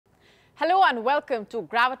Hello and welcome to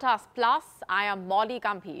Gravitas Plus. I am Molly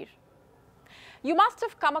Gambhir. You must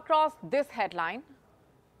have come across this headline.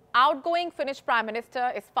 Outgoing Finnish Prime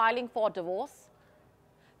Minister is filing for divorce.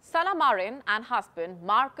 Sanna Marin and husband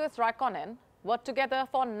Markus Raikkonen were together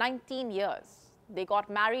for 19 years. They got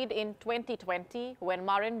married in 2020 when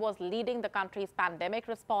Marin was leading the country's pandemic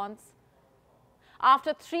response.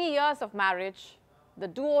 After 3 years of marriage, the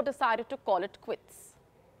duo decided to call it quits.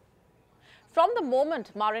 From the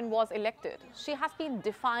moment Marin was elected, she has been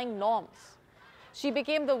defying norms. She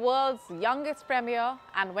became the world's youngest premier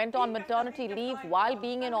and went on maternity leave while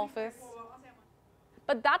being in office.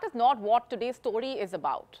 But that is not what today's story is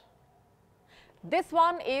about. This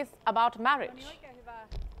one is about marriage,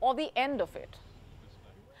 or the end of it.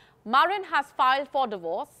 Marin has filed for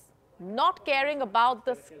divorce, not caring about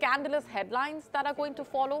the scandalous headlines that are going to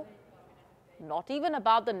follow, not even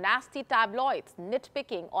about the nasty tabloids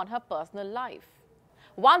nitpicking on her personal life.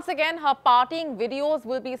 Once again, her partying videos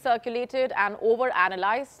will be circulated and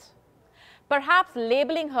overanalyzed, perhaps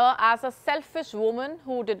labeling her as a selfish woman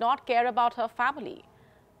who did not care about her family,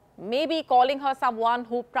 maybe calling her someone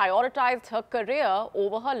who prioritized her career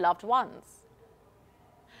over her loved ones.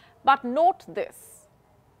 But note this,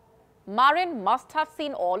 Marin must have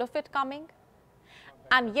seen all of it coming,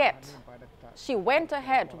 and yet she went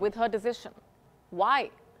ahead with her decision. Why?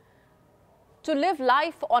 To live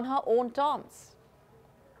life on her own terms.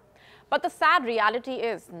 But the sad reality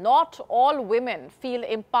is, not all women feel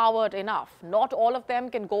empowered enough. Not all of them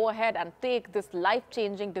can go ahead and take this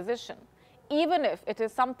life-changing decision. Even if it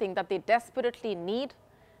is something that they desperately need,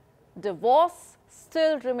 divorce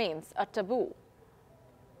still remains a taboo.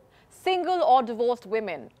 Single or divorced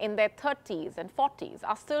women in their 30s and 40s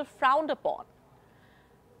are still frowned upon.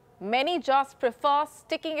 Many just prefer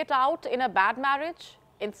sticking it out in a bad marriage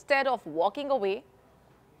instead of walking away.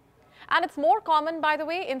 And it's more common, by the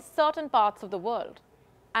way, in certain parts of the world.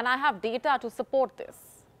 And I have data to support this.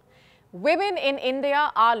 Women in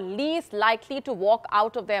India are least likely to walk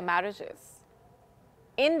out of their marriages.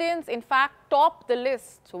 Indians, in fact, top the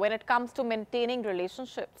list when it comes to maintaining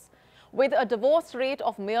relationships, with a divorce rate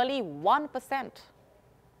of merely 1%.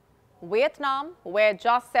 Vietnam, where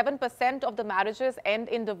just 7% of the marriages end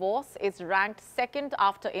in divorce, is ranked second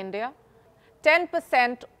after India.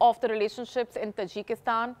 10% of the relationships in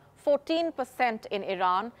Tajikistan, 14% in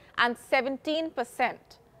Iran, and 17%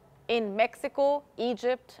 in Mexico,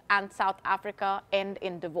 Egypt, and South Africa end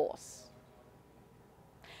in divorce.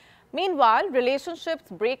 Meanwhile, relationships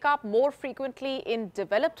break up more frequently in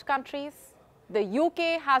developed countries. The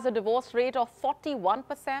UK has a divorce rate of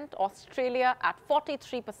 41%, Australia at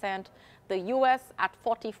 43%, the US at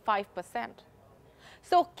 45%.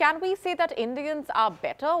 So can we say that Indians are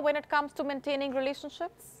better when it comes to maintaining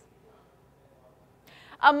relationships?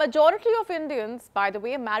 A majority of Indians, by the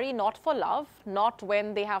way, marry not for love, not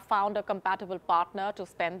when they have found a compatible partner to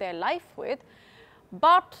spend their life with,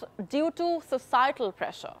 but due to societal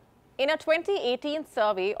pressure. In a 2018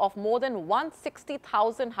 survey of more than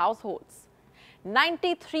 160,000 households,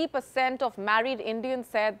 93% of married Indians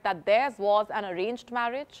said that theirs was an arranged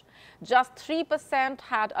marriage, just 3%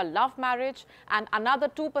 had a love marriage, and another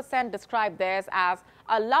 2% described theirs as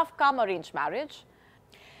a love-cum-arranged marriage.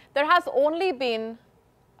 There has only been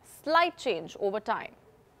slight change over time.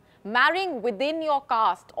 Marrying within your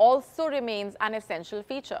caste also remains an essential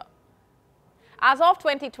feature. As of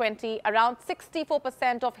 2020, around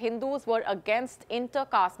 64% of Hindus were against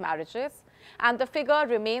inter-caste marriages, and the figure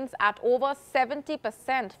remains at over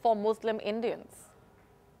 70% for Muslim Indians.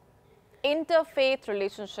 Interfaith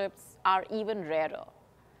relationships are even rarer.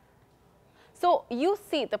 So you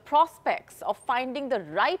see, the prospects of finding the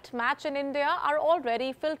right match in India are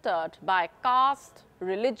already filtered by caste,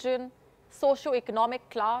 religion, socio-economic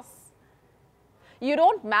class. You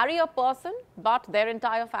don't marry a person, but their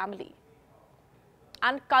entire family.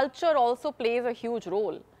 And culture also plays a huge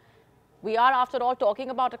role. We are, after all, talking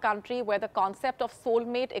about a country where the concept of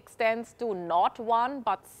soulmate extends to not one,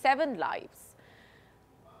 but 7 lives.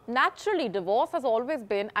 Naturally, divorce has always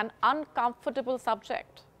been an uncomfortable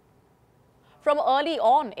subject. From early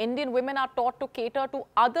on, Indian women are taught to cater to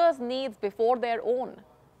others' needs before their own.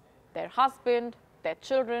 Their husband, their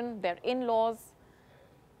children, their in-laws.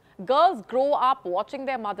 Girls grow up watching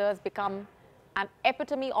their mothers become an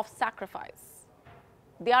epitome of sacrifice.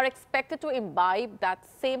 They are expected to imbibe that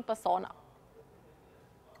same persona.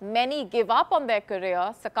 Many give up on their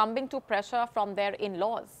career, succumbing to pressure from their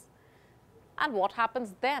in-laws. And what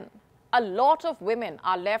happens then? A lot of women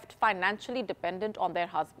are left financially dependent on their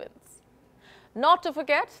husbands. Not to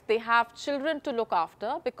forget, they have children to look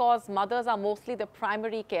after because mothers are mostly the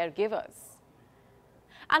primary caregivers.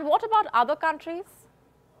 And what about other countries?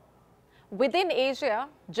 Within Asia,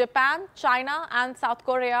 Japan, China and South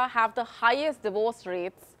Korea have the highest divorce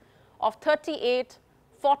rates of 38,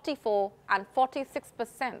 44 and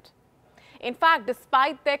 46%. In fact,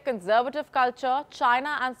 despite their conservative culture,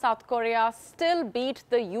 China and South Korea still beat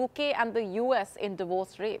the UK and the US in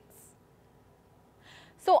divorce rates.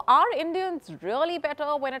 So are Indians really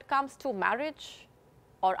better when it comes to marriage?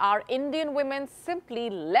 Or are Indian women simply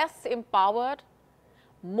less empowered,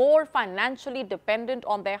 more financially dependent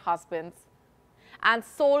on their husbands, and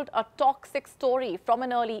sold a toxic story from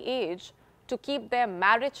an early age to keep their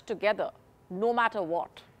marriage together, no matter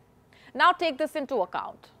what? Now take this into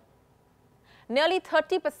account. Nearly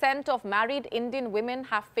 30% of married Indian women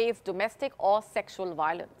have faced domestic or sexual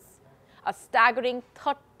violence. A staggering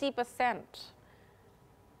 30%.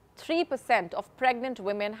 3% of pregnant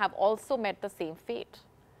women have also met the same fate.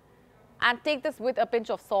 And take this with a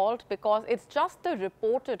pinch of salt because it's just the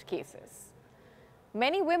reported cases.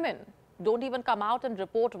 Many women don't even come out and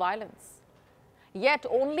report violence. Yet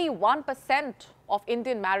only 1% of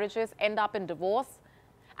Indian marriages end up in divorce.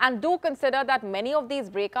 And do consider that many of these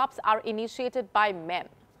breakups are initiated by men.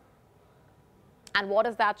 And what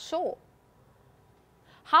does that show?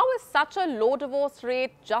 How is such a low divorce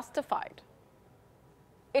rate justified?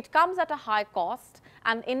 It comes at a high cost,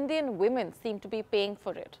 and Indian women seem to be paying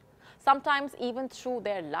for it, sometimes even through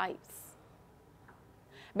their lives.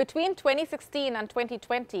 Between 2016 and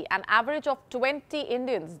 2020, an average of 20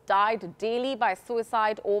 Indians died daily by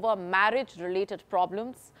suicide over marriage-related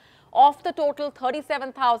problems. Of the total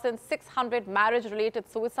 37,600 marriage-related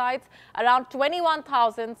suicides, around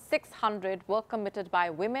 21,600 were committed by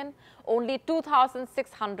women. Only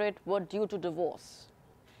 2,600 were due to divorce.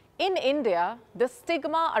 In India, the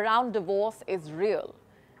stigma around divorce is real,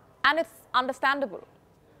 and it's understandable.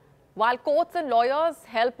 While courts and lawyers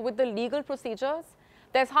help with the legal procedures,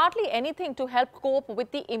 there's hardly anything to help cope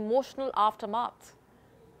with the emotional aftermath.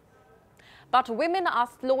 But women are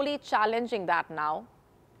slowly challenging that now.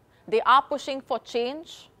 They are pushing for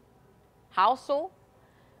change. How so?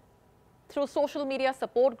 Through social media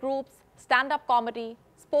support groups, stand-up comedy,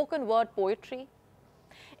 spoken word poetry.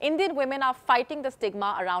 Indian women are fighting the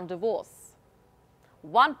stigma around divorce.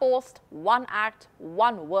 One post, one act,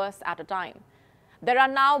 one verse at a time. There are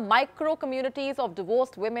now micro communities of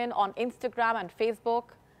divorced women on Instagram and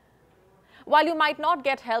Facebook. While you might not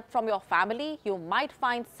get help from your family, you might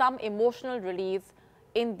find some emotional release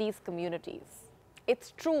in these communities.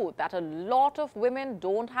 It's true that a lot of women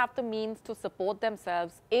don't have the means to support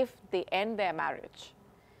themselves if they end their marriage.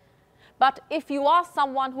 But if you are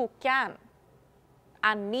someone who can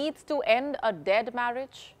and needs to end a dead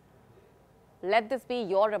marriage, let this be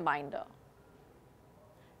your reminder.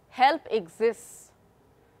 Help exists,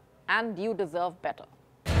 and you deserve better.